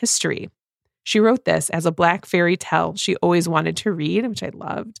family history. She wrote this as a Black fairy tale she always wanted to read, which I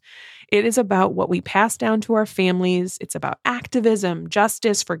loved. It is about what we pass down to our families. It's about activism,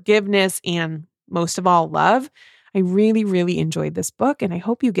 justice, forgiveness, and most of all, love. I really, really enjoyed this book, and I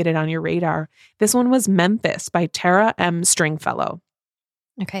hope you get it on your radar. This one was Memphis by Tara M. Stringfellow.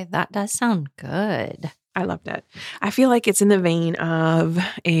 Okay, that does sound good. I loved it. I feel like it's in the vein of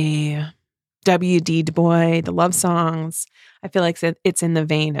a W.D. Du Bois, the love songs. I feel like it's in the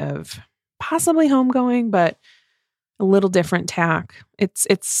vein of possibly Homegoing, but a little different tack. It's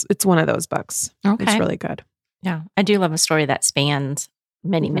one of those books. Okay. It's really good. Yeah, I do love a story that spans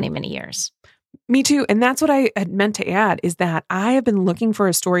many, many years. Me too. And that's what I had meant to add is that I have been looking for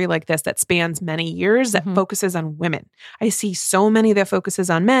a story like this that spans many years that focuses on women. I see so many that focuses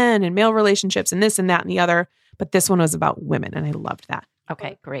on men and male relationships and this and that and the other, but this one was about women and I loved that.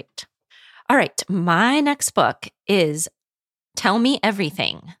 Okay, great. All right. My next book is Tell Me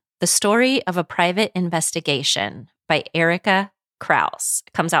Everything, The Story of a Private Investigation by Erica Krause.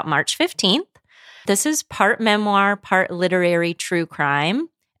 It comes out March 15th. This is part memoir, part literary true crime.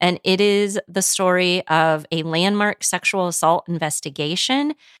 And it is the story of a landmark sexual assault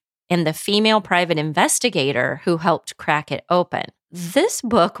investigation and the female private investigator who helped crack it open. This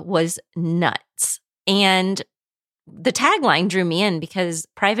book was nuts. And the tagline drew me in because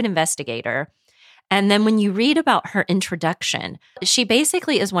private investigator. And then when you read about her introduction, she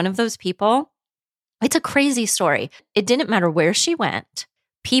basically is one of those people. It's a crazy story. It didn't matter where she went.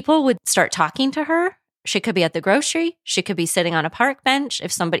 People would start talking to her. She could be at the grocery. She could be sitting on a park bench.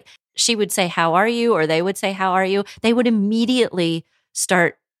 She would say, "How are you?" Or they would say, "How are you?" They would immediately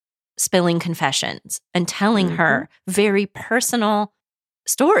start spilling confessions and telling her very personal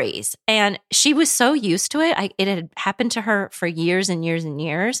stories. And she was so used to it. It had happened to her for years and years and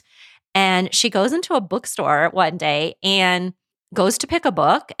years. And she goes into a bookstore one day and goes to pick a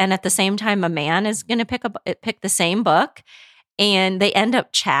book. And at the same time, a man is going to pick the same book. And they end up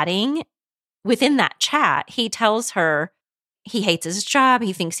chatting. Within that chat, he tells her he hates his job.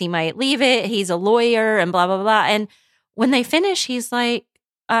 He thinks he might leave it. He's a lawyer and blah, blah, blah. And when they finish, he's like,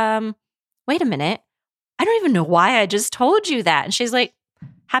 wait a minute. I don't even know why I just told you that. And she's like,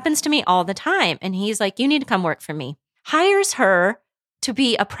 happens to me all the time. And he's like, you need to come work for me. Hires her to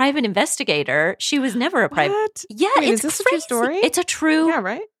be a private investigator. She was never a private. What? Yeah, Wait, it's is this crazy. a true story? It's a true. Yeah,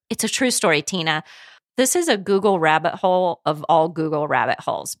 right? It's a true story, Tina. This is a Google rabbit hole of all Google rabbit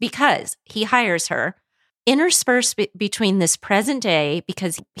holes because he hires her interspersed between this present day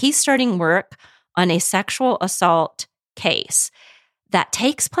because he's starting work on a sexual assault case that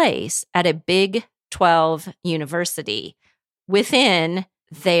takes place at a Big 12 university within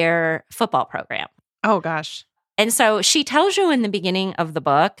their football program. Oh, gosh. And so she tells you in the beginning of the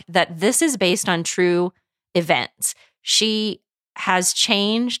book that this is based on true events. She has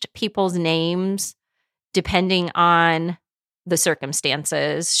changed people's names depending on the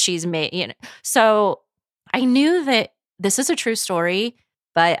circumstances. She's made, so I knew that this is a true story,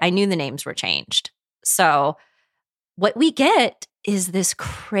 but I knew the names were changed. So what we get is this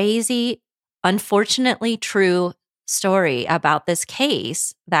crazy, unfortunately true story about this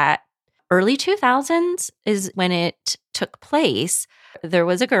case that early 2000s is when it took place. There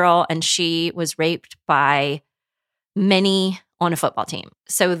was a girl and she was raped by many on a football team.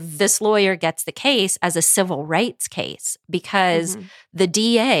 So this lawyer gets the case as a civil rights case because the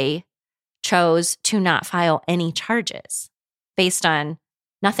DA chose to not file any charges based on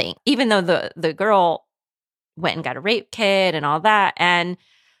nothing, even though the girl went and got a rape kit and all that. And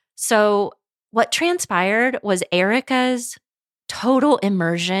so what transpired was Erica's total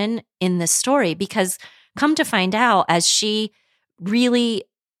immersion in this story, because come to find out, as she really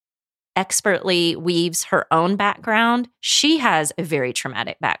expertly weaves her own background, she has a very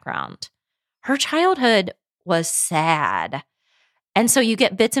traumatic background. Her childhood was sad. And so you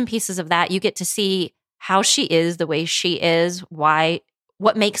get bits and pieces of that. You get to see how she is the way she is, what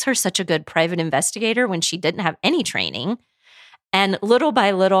makes her such a good private investigator when she didn't have any training. And little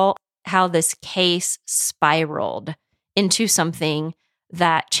by little, how this case spiraled into something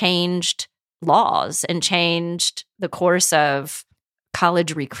that changed laws and changed the course of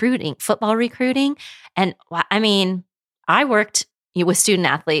college recruiting, football recruiting. And I mean, I worked with student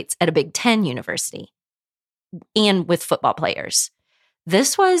athletes at a Big Ten university and with football players.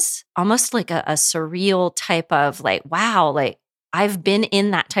 This was almost like a surreal type of like, wow, like I've been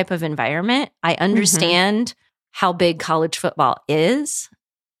in that type of environment. I understand how big college football is.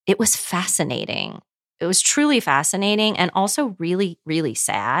 It was fascinating. It was truly fascinating and also really, really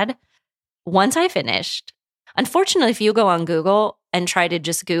sad. Once I finished, unfortunately, if you go on Google and try to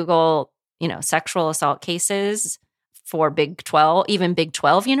just Google, sexual assault cases for Big 12, even Big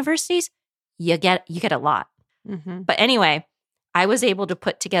 12 universities, you get a lot. But anyway, I was able to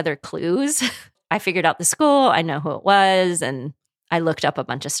put together clues. I figured out the school, I know who it was, and I looked up a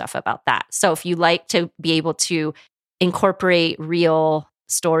bunch of stuff about that. So if you like to be able to incorporate real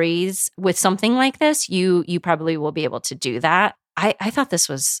stories with something like this, you probably will be able to do that. I thought this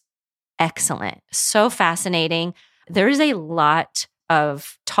was excellent. So fascinating. There is a lot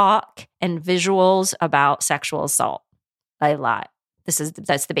of talk and visuals about sexual assault. A lot.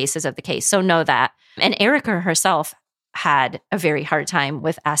 That's the basis of the case. So know that. And Erica herself had a very hard time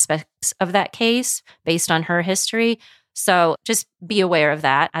with aspects of that case based on her history. So just be aware of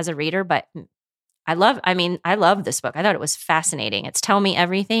that as a reader. But I love this book. I thought it was fascinating. It's Tell Me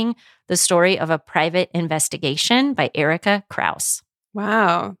Everything, The Story of a Private Investigation by Erica Kraus.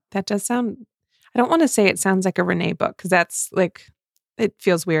 Wow. That does sound, I don't want to say it sounds like a Renee book because that's like, it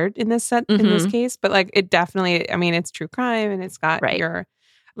feels weird in this in this case, but like it definitely, I mean, it's true crime and it's got your,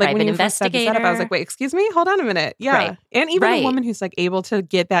 like private when you first set this up, I was like, wait, excuse me? Hold on a minute. Yeah. Right. And even a woman who's like able to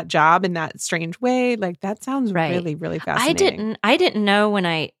get that job in that strange way, like that sounds really, really fascinating. I didn't know when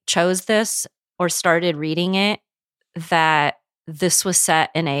I chose this or started reading it that this was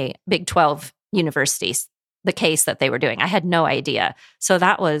set in a Big 12 university, the case that they were doing. I had no idea. So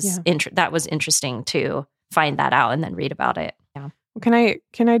that was that was interesting to find that out and then read about it. Yeah.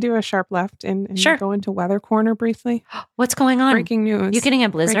 Can I do a sharp left and sure. go into Weather Corner briefly? What's going on? Breaking news. You getting a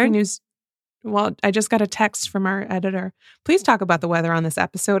blizzard? Breaking news. Well, I just got a text from our editor. Please talk about the weather on this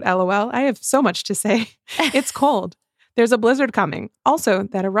episode, LOL. I have so much to say. It's cold. There's a blizzard coming. Also,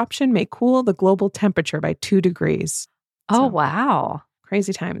 that eruption may cool the global temperature by 2 degrees. Oh, wow.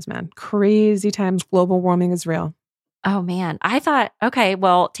 Crazy times, man. Crazy times. Global warming is real. Oh, man. I thought, okay,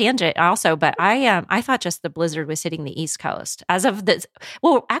 well, tangent also, but I thought just the blizzard was hitting the East Coast. As of this,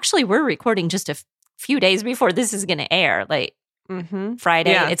 well, actually, we're recording just a few days before this is going to air, like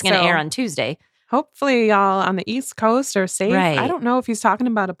Friday. Yeah, it's going to air on Tuesday. Hopefully, y'all on the East Coast are safe. Right. I don't know if he's talking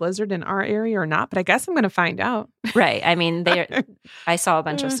about a blizzard in our area or not, but I guess I'm going to find out. Right. I mean, I saw a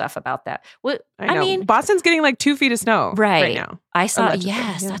bunch of stuff about that. Well, I mean, Boston's getting like 2 feet of snow right now. I saw, allegedly.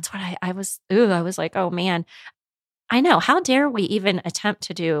 Yes, that's what I was. I was like, oh man. I know. How dare we even attempt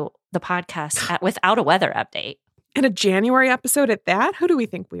to do the podcast without a weather update? In a January episode at that? Who do we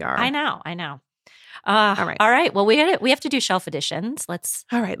think we are? I know. All right. Well, we have to do shelf editions. Let's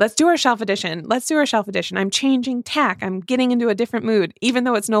do our shelf edition. I'm changing tack. I'm getting into a different mood. Even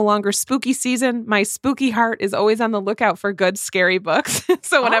though it's no longer spooky season, my spooky heart is always on the lookout for good, scary books.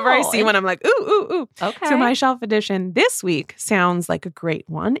 So whenever I see one, I'm like, ooh. Okay. So my shelf edition this week sounds like a great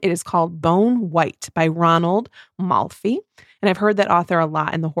one. It is called Bone White by Ronald Malfi. And I've heard that author a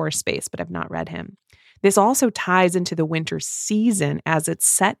lot in the horror space, but I've not read him. This also ties into the winter season as it's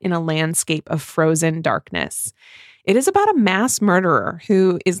set in a landscape of frozen darkness. It is about a mass murderer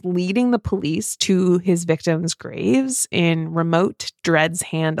who is leading the police to his victims' graves in remote Dred's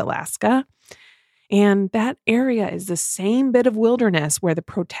Hand, Alaska. And that area is the same bit of wilderness where the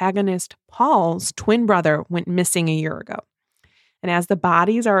protagonist, Paul's twin brother, went missing a year ago. And as the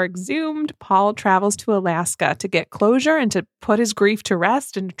bodies are exhumed, Paul travels to Alaska to get closure and to put his grief to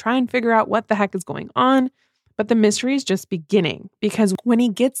rest and to try and figure out what the heck is going on. But the mystery is just beginning, because when he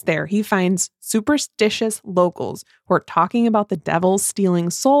gets there, he finds superstitious locals who are talking about the devil stealing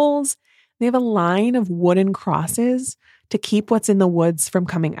souls. They have a line of wooden crosses to keep what's in the woods from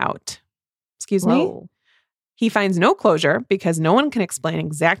coming out. Excuse me? He finds no closure because no one can explain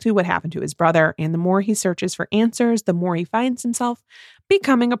exactly what happened to his brother. And the more he searches for answers, the more he finds himself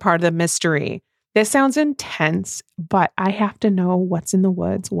becoming a part of the mystery. This sounds intense, but I have to know what's in the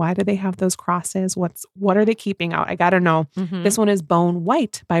woods. Why do they have those crosses? What are they keeping out? I got to know. Mm-hmm. This one is Bone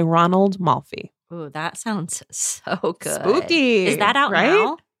White by Ronald Malfi. Ooh, that sounds so good. Spooky. Is that out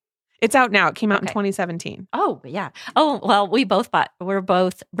now? It's out now. It came out in 2017. Oh, yeah. Oh, well, we're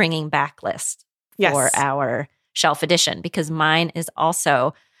both bringing Backlist for our shelf edition, because mine is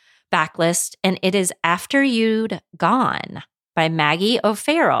also Backlist, and it is After You'd Gone by Maggie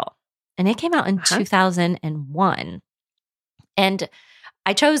O'Farrell. And it came out in 2001. And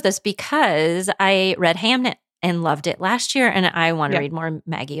I chose this because I read Hamnet and loved it last year, and I want to read more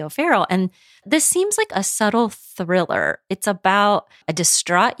Maggie O'Farrell. And this seems like a subtle thriller. It's about a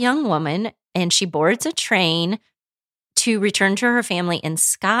distraught young woman, and she boards a train to return to her family in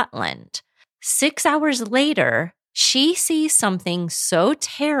Scotland. 6 hours later, she sees something so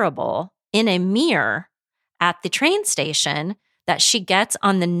terrible in a mirror at the train station that she gets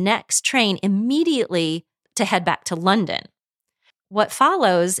on the next train immediately to head back to London. What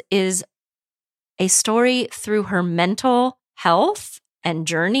follows is a story through her mental health and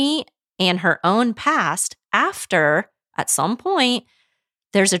journey and her own past after, at some point,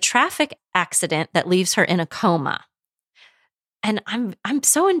 there's a traffic accident that leaves her in a coma. And I'm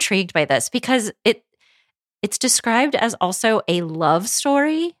so intrigued by this because it's described as also a love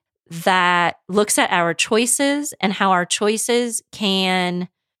story that looks at our choices and how our choices can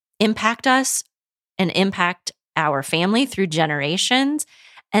impact us and impact our family through generations.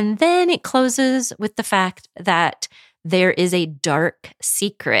 And then it closes with the fact that there is a dark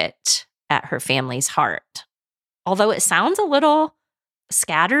secret at her family's heart. Although it sounds a little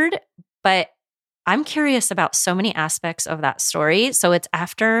scattered, but I'm curious about so many aspects of that story. So it's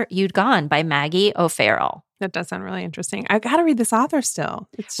After You'd Gone by Maggie O'Farrell. That does sound really interesting. I got to read this author still.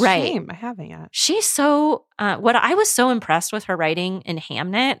 It's a shame I haven't yet. She's so, what I was so impressed with her writing in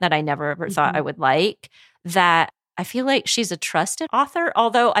Hamnet that I never ever thought I would like, that I feel like she's a trusted author,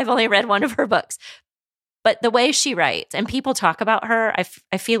 although I've only read one of her books. But the way she writes and people talk about her,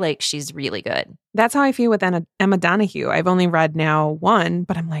 I feel like she's really good. That's how I feel with Emma Donoghue. I've only read now one,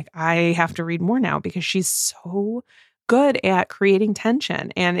 but I'm like, I have to read more now because she's so good at creating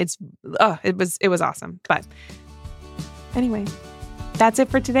tension. And it was awesome. But anyway, that's it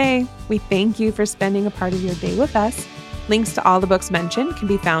for today. We thank you for spending a part of your day with us. Links to all the books mentioned can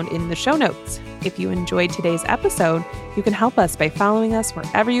be found in the show notes. If you enjoyed today's episode, you can help us by following us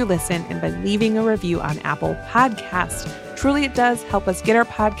wherever you listen and by leaving a review on Apple Podcasts. Truly, it does help us get our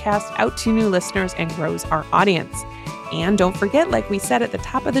podcast out to new listeners and grows our audience. And don't forget, like we said at the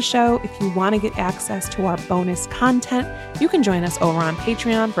top of the show, if you want to get access to our bonus content, you can join us over on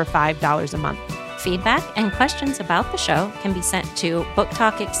Patreon for $5 a month. Feedback and questions about the show can be sent to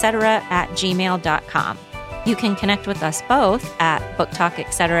booktalketc@gmail.com. You can connect with us both at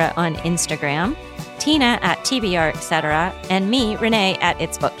booktalketc on Instagram, Tina at TBRetc, and me, Renee, at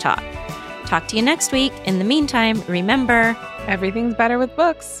It's Book Talk. Talk to you next week. In the meantime, remember, everything's better with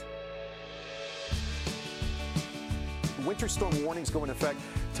books. Winter storm warnings go into effect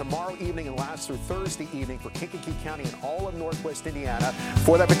tomorrow evening and last through Thursday evening for Kankakee County and all of northwest Indiana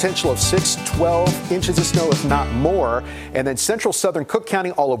for that potential of 6-12 inches of snow, if not more. And then central southern Cook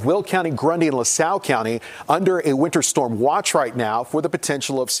County, all of Will County, Grundy, and LaSalle County under a winter storm watch right now for the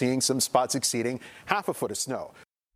potential of seeing some spots exceeding half a foot of snow.